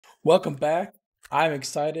Welcome back. I'm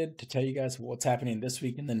excited to tell you guys what's happening this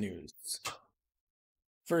week in the news.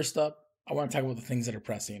 First up, I want to talk about the things that are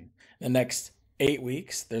pressing. The next 8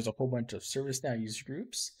 weeks, there's a whole bunch of ServiceNow user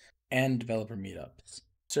groups and developer meetups.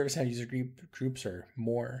 ServiceNow user groups are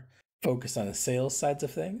more focused on the sales sides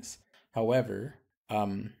of things. However,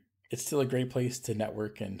 it's still a great place to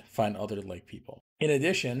network and find other like people. In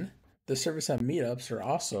addition, the ServiceNow meetups are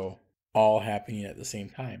also all happening at the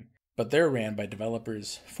same time, but they're ran by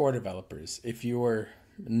developers for developers. If you're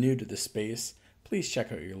new to the space, please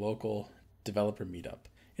check out your local developer meetup.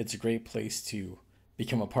 It's a great place to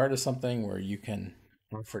become a part of something where you can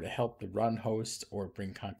offer to help the run, host, or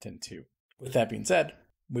bring content to. With that being said,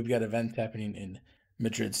 we've got events happening in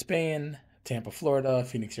Madrid, Spain, Tampa, Florida,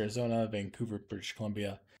 Phoenix, Arizona, Vancouver, British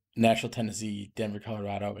Columbia, Nashville, Tennessee, Denver,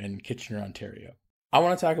 Colorado, and Kitchener, Ontario. I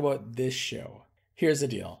want to talk about this show. Here's the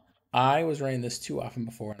deal. I was running this too often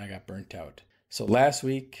before and I got burnt out. So last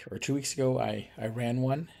week or 2 weeks ago, I ran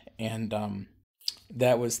one, and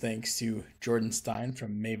that was thanks to Jordan Stein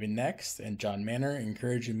from Maven Next and John Manor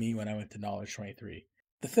encouraging me when I went to Knowledge 23.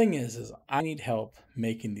 The thing is I need help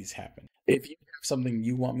making these happen. If you have something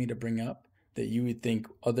you want me to bring up that you would think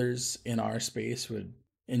others in our space would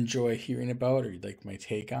enjoy hearing about or you'd like my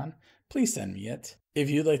take on, please send me it. If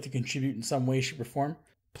you'd like to contribute in some way, shape, or form,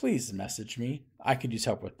 please message me. I could use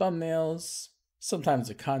help with thumbnails. Sometimes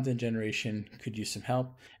the content generation could use some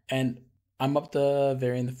help, and I'm up to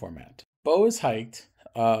varying the format. Bo is hiked,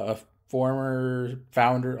 a former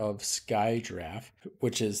founder of Sky Giraffe,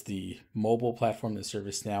 which is the mobile platform that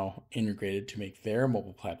ServiceNow integrated to make their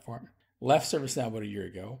mobile platform, left ServiceNow about a year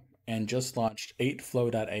ago and just launched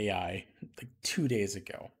 8flow.ai like 2 days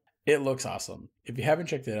ago. It looks awesome. If you haven't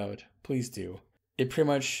checked it out, please do. It pretty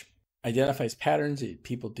much identifies patterns that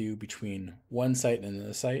people do between one site and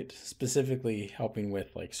another site, specifically helping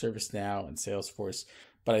with like ServiceNow and Salesforce,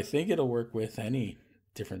 but I think it'll work with any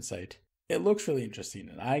different site. It looks really interesting,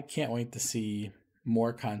 and I can't wait to see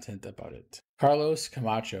more content about it. Carlos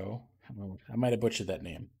Camacho, I might have butchered that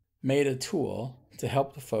name, made a tool to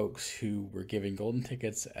help the folks who were giving golden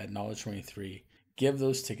tickets at Knowledge 23 give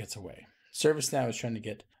those tickets away. ServiceNow is trying to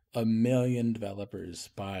get 1 million developers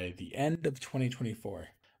by the end of 2024,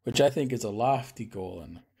 which I think is a lofty goal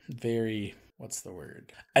and very,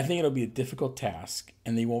 I think it'll be a difficult task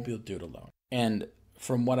and they won't be able to do it alone. And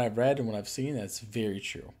from what I've read and what I've seen, that's very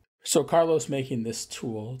true. So Carlos making this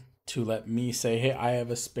tool to let me say, hey, I have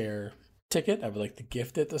a spare ticket. I would like to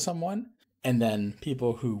gift it to someone. And then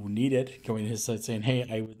people who need it going to his site saying, hey,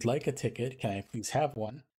 I would like a ticket. Can I please have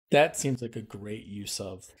one? That seems like a great use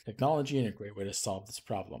of technology and a great way to solve this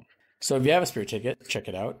problem. So if you have a spare ticket, check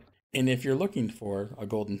it out. And if you're looking for a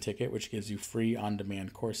golden ticket, which gives you free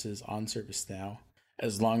on-demand courses on ServiceNow,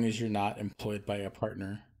 as long as you're not employed by a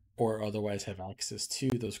partner or otherwise have access to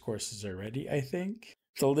those courses already, I think.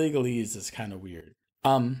 The legalese is kind of weird.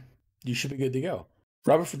 You should be good to go.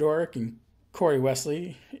 Robert Fedoruk and Corey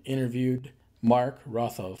Wesley interviewed Mark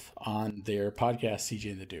Rothoff on their podcast,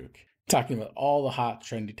 CJ and the Duke, talking about all the hot,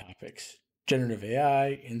 trendy topics. Generative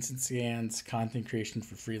AI, instant scans, content creation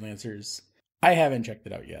for freelancers. I haven't checked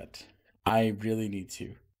it out yet. I really need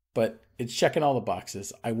to. But it's checking all the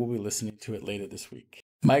boxes. I will be listening to it later this week.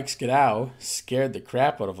 Mike Skadow scared the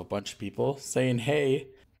crap out of a bunch of people, saying, hey,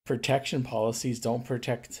 protection policies don't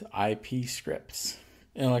protect IP scripts,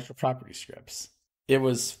 intellectual property scripts. It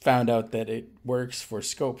was found out that it works for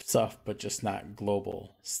scope stuff, but just not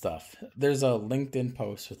global stuff. There's a LinkedIn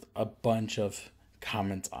post with a bunch of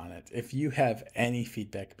comments on it. If you have any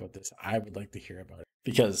feedback about this, I would like to hear about it.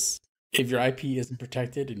 Because if your IP isn't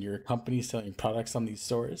protected and your company selling products on these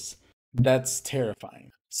stores, that's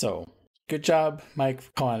terrifying. So good job, Mike,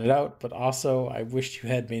 for calling it out. But also, I wish you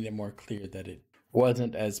had made it more clear that it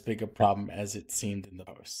wasn't as big a problem as it seemed in the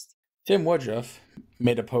post. Tim Woodruff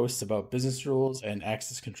made a post about business rules and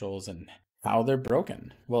access controls and how they're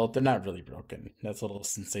broken. Well, they're not really broken. That's a little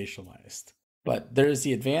sensationalized. But there's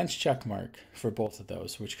the advanced checkmark for both of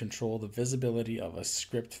those, which control the visibility of a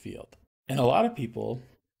script field. And a lot of people,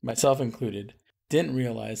 myself included, didn't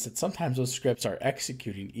realize that sometimes those scripts are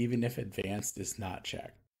executing even if advanced is not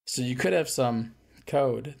checked. So you could have some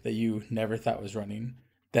code that you never thought was running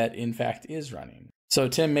that in fact is running. So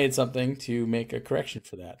Tim made something to make a correction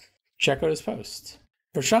for that. Check out his post.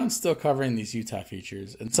 Prashan's still covering these Utah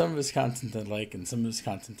features, and some of his content I like and some of his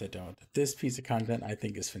content I don't. This piece of content I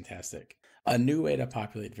think is fantastic. A new way to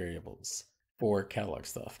populate variables for catalog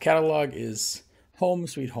stuff. Catalog is home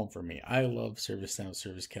sweet home for me. I love ServiceNow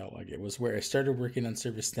Service Catalog. It was where I started working on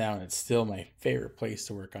ServiceNow, and it's still my favorite place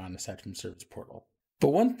to work on aside from Service Portal. But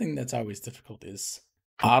one thing that's always difficult is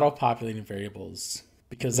auto-populating variables,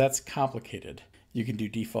 because that's complicated. You can do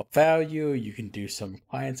default value, you can do some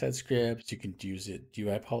client-side scripts, you can use it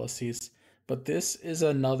UI policies, but this is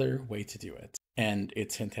another way to do it, and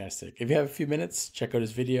it's fantastic. If you have a few minutes, check out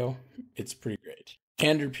his video. It's pretty great.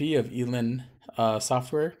 Andrew P. of Elin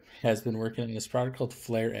Software has been working on this product called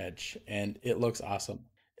Flare Edge, and it looks awesome.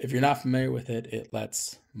 If you're not familiar with it, it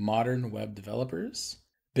lets modern web developers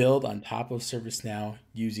build on top of ServiceNow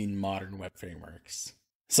using modern web frameworks.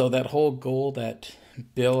 So that whole goal that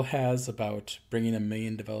Bill has about bringing 1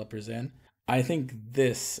 million developers in, I think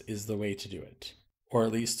this is the way to do it, or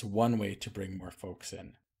at least one way to bring more folks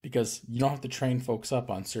in, because you don't have to train folks up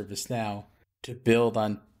on ServiceNow to build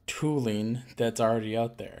on tooling that's already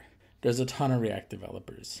out there. There's a ton of React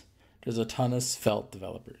developers. There's a ton of Svelte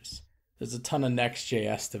developers. There's a ton of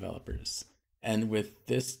Next.js developers. And with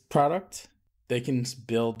this product, they can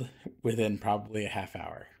build within probably a half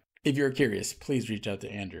hour. If you're curious, please reach out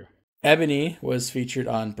to Andrew. Ebony was featured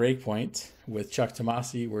on Breakpoint with Chuck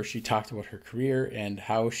Tomasi, where she talked about her career and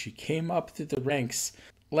how she came up through the ranks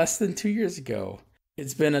less than 2 years ago.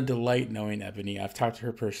 It's been a delight knowing Ebony. I've talked to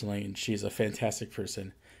her personally, and she's a fantastic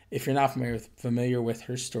person. If you're not familiar with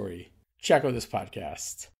her story, check out this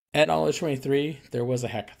podcast. At Knowledge 23, there was a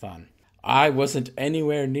hackathon. I wasn't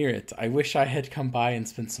anywhere near it. I wish I had come by and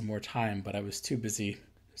spent some more time, but I was too busy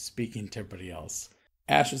speaking to everybody else.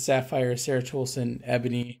 Ashton Sapphire, Sarah Tolson,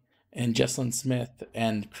 Ebony, and Jesslyn Smith,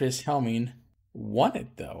 and Chris Helming won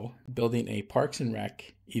it, though, building a Parks and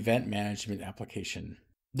Rec event management application.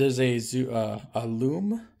 There's a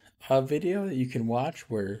Loom video that you can watch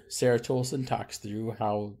where Sarah Tolson talks through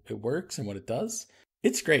how it works and what it does.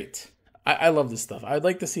 It's great. I love this stuff. I'd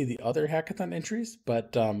like to see the other hackathon entries,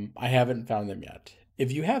 but I haven't found them yet.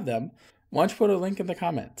 If you have them, why don't you put a link in the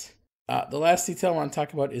comment? The last detail I want to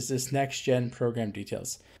talk about is this next-gen program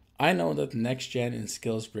details. I know that the next-gen and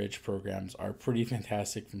Skills Bridge programs are pretty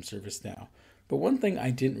fantastic from ServiceNow, but one thing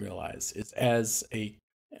I didn't realize is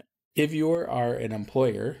if you are an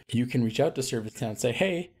employer, you can reach out to ServiceNow and say,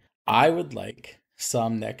 hey, I would like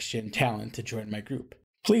some next-gen talent to join my group.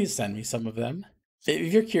 Please send me some of them.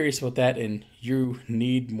 If you're curious about that and you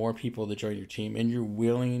need more people to join your team and you're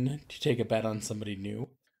willing to take a bet on somebody new,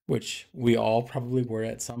 which we all probably were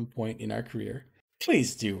at some point in our career,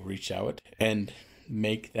 please do reach out and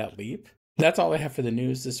make that leap. That's all I have for the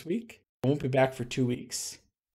news this week. I won't be back for 2 weeks.